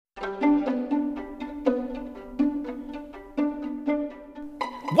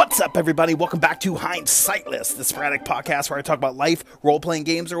What's up, everybody? Welcome back to Hindsightless, the sporadic podcast where I talk about life, role-playing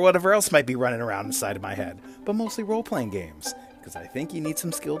games, or whatever else might be running around inside of my head. But mostly role-playing games, because I think you need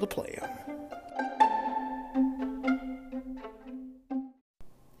some skill to play them.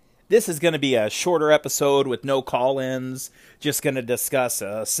 This is going to be a shorter episode with no call-ins, just going to discuss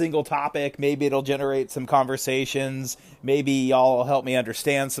a single topic. Maybe it'll generate some conversations. Maybe y'all will help me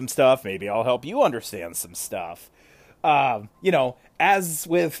understand some stuff. Maybe I'll help you understand some stuff. As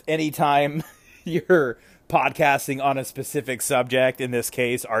with any time you're podcasting on a specific subject, in this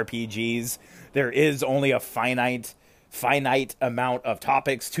case, RPGs, there is only a finite amount of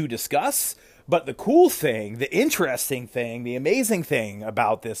topics to discuss. But the cool thing, the interesting thing, the amazing thing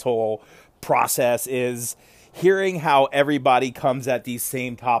about this whole process is hearing how everybody comes at these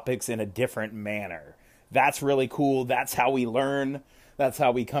same topics in a different manner. That's really cool. That's how we learn. That's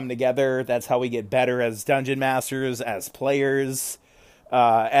how we come together. That's how we get better as dungeon masters, as players,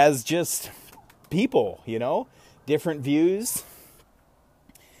 as just people, different views.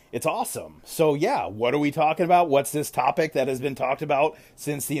 It's awesome. So yeah, what are we talking about? What's this topic that has been talked about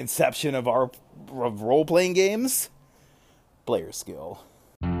since the inception of our role-playing games? Player skill.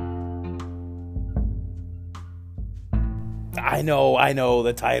 I know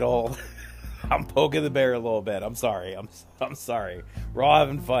the title. I'm poking the bear a little bit. I'm sorry. I'm sorry. We're all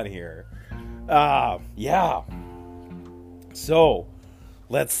having fun here. Yeah. So,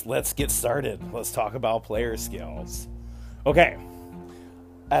 let's get started. Let's talk about player skills. Okay.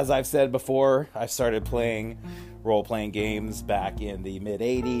 As I've said before, I started playing role-playing games back in the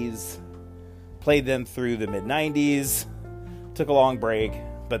mid-'80s. Played them through the mid-'90s. Took a long break,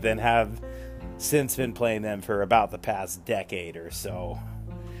 but then have since been playing them for about the past decade or so.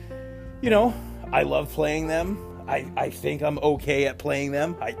 I love playing them. I think I'm okay at playing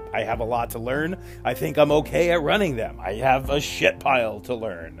them. I have a lot to learn. I think I'm okay at running them. I have a shit pile to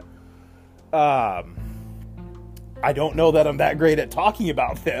learn. I don't know that I'm that great at talking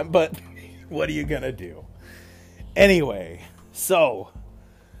about them, but what are you gonna do? Anyway, so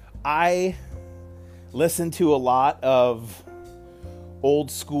I listen to a lot of old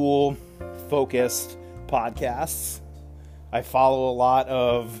school focused podcasts. I follow a lot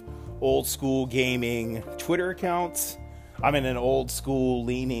of old school gaming Twitter accounts. I'm in an old school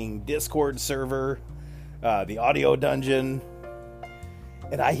leaning Discord server, the Audio Dungeon,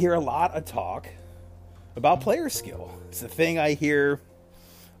 and I hear a lot of talk about player skill. It's the thing I hear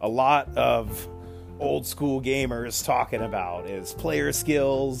a lot of old school gamers talking about is player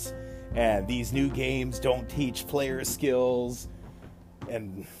skills, and these new games don't teach player skills,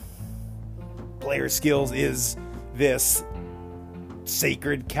 and player skills is this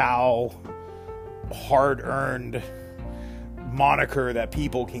sacred cow, hard-earned moniker that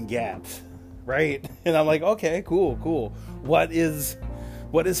people can get, right? And I'm like, okay, cool. What is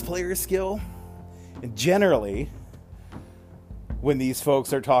player skill? And generally, when these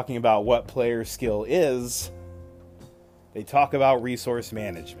folks are talking about what player skill is, they talk about resource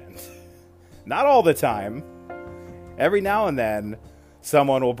management. Not all the time. Every now and then,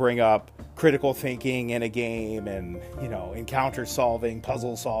 someone will bring up critical thinking in a game and, encounter solving,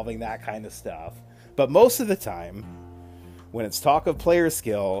 puzzle solving, that kind of stuff. But most of the time, when it's talk of player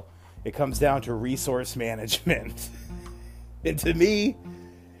skill, it comes down to resource management. And to me,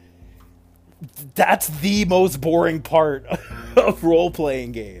 that's the most boring part of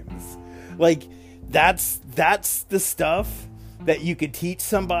role-playing games. Like, that's the stuff that you could teach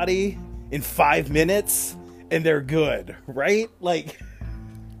somebody in 5 minutes and they're good, right? Like,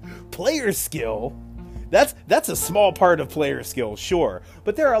 player skill, that's a small part of player skill, sure.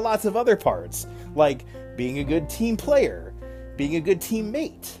 But there are lots of other parts, like being a good team player, being a good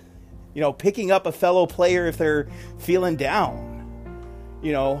teammate, picking up a fellow player if they're feeling down,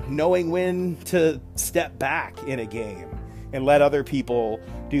 knowing when to step back in a game and let other people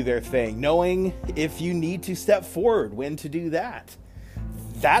do their thing, knowing if you need to step forward, when to do that.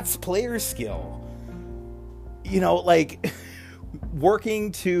 That's player skill.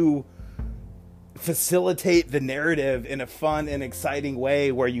 Working to facilitate the narrative in a fun and exciting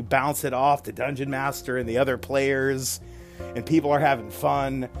way where you bounce it off the dungeon master and the other players and people are having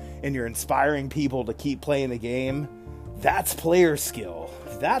fun and you're inspiring people to keep playing the game. That's player skill.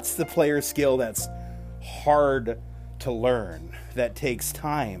 That's the player skill that's hard to learn, that takes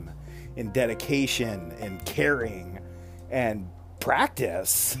time and dedication and caring and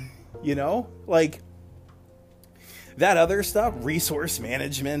practice, that other stuff, resource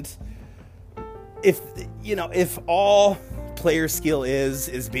management. If all player skill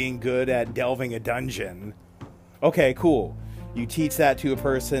is being good at delving a dungeon, okay, cool. You teach that to a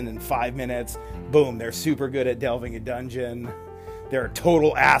person in 5 minutes, boom, they're super good at delving a dungeon. they're a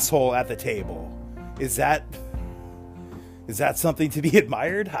total asshole at the table. Is that something to be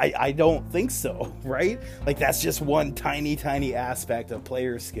admired? I don't think so, right? Like, that's just one tiny aspect of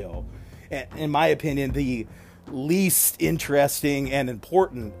player skill. And in my opinion, the least interesting and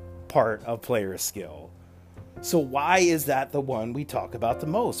important part of player skill. So why is that the one we talk about the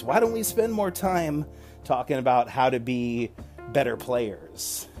most? Why don't we spend more time talking about how to be better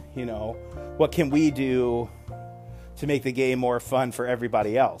players? You know, what can we do to make the game more fun for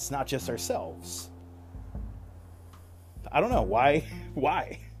everybody else, not just ourselves? I don't know.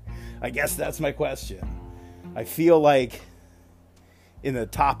 Why? I guess that's my question. I feel like in the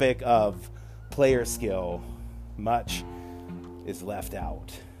topic of player skill, much is left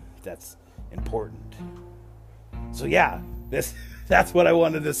out that's important. So yeah, that's what I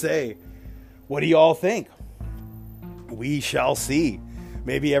wanted to say. What do you all think? We shall see.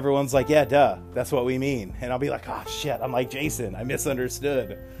 Maybe everyone's like, yeah, duh, that's what we mean. And I'll be like, oh shit, I'm like Jason, I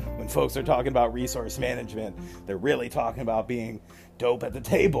misunderstood. When folks are talking about resource management, they're really talking about being dope at the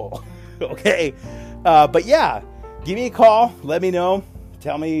table. Okay. But yeah, give me a call. Let me know.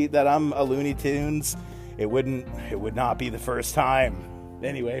 Tell me that I'm a Looney Tunes. It would not be the first time.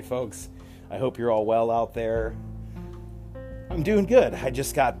 Anyway, folks, I hope you're all well out there. I'm doing good. I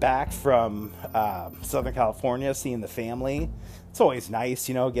just got back from Southern California, seeing the family. It's always nice,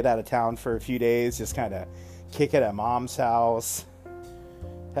 you know, get out of town for a few days, just kind of kick it at mom's house,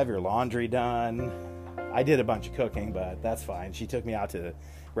 have your laundry done. I did a bunch of cooking, but that's fine. She took me out to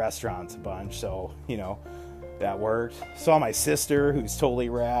restaurants a bunch, so, you know, that worked. Saw my sister, who's totally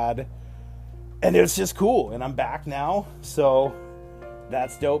rad, and it was just cool. And I'm back now, so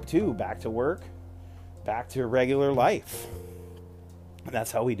that's dope too. Back to work, back to regular life. And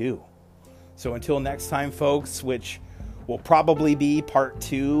that's how we do. So until next time, folks, which will probably be part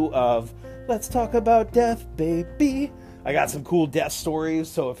 2 of Let's Talk About Death, Baby. I got some cool death stories,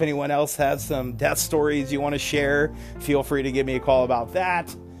 so if anyone else has some death stories you want to share, feel free to give me a call about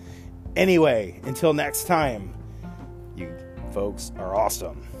that. Anyway, until next time, you folks are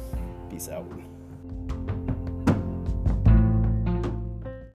awesome. Peace out.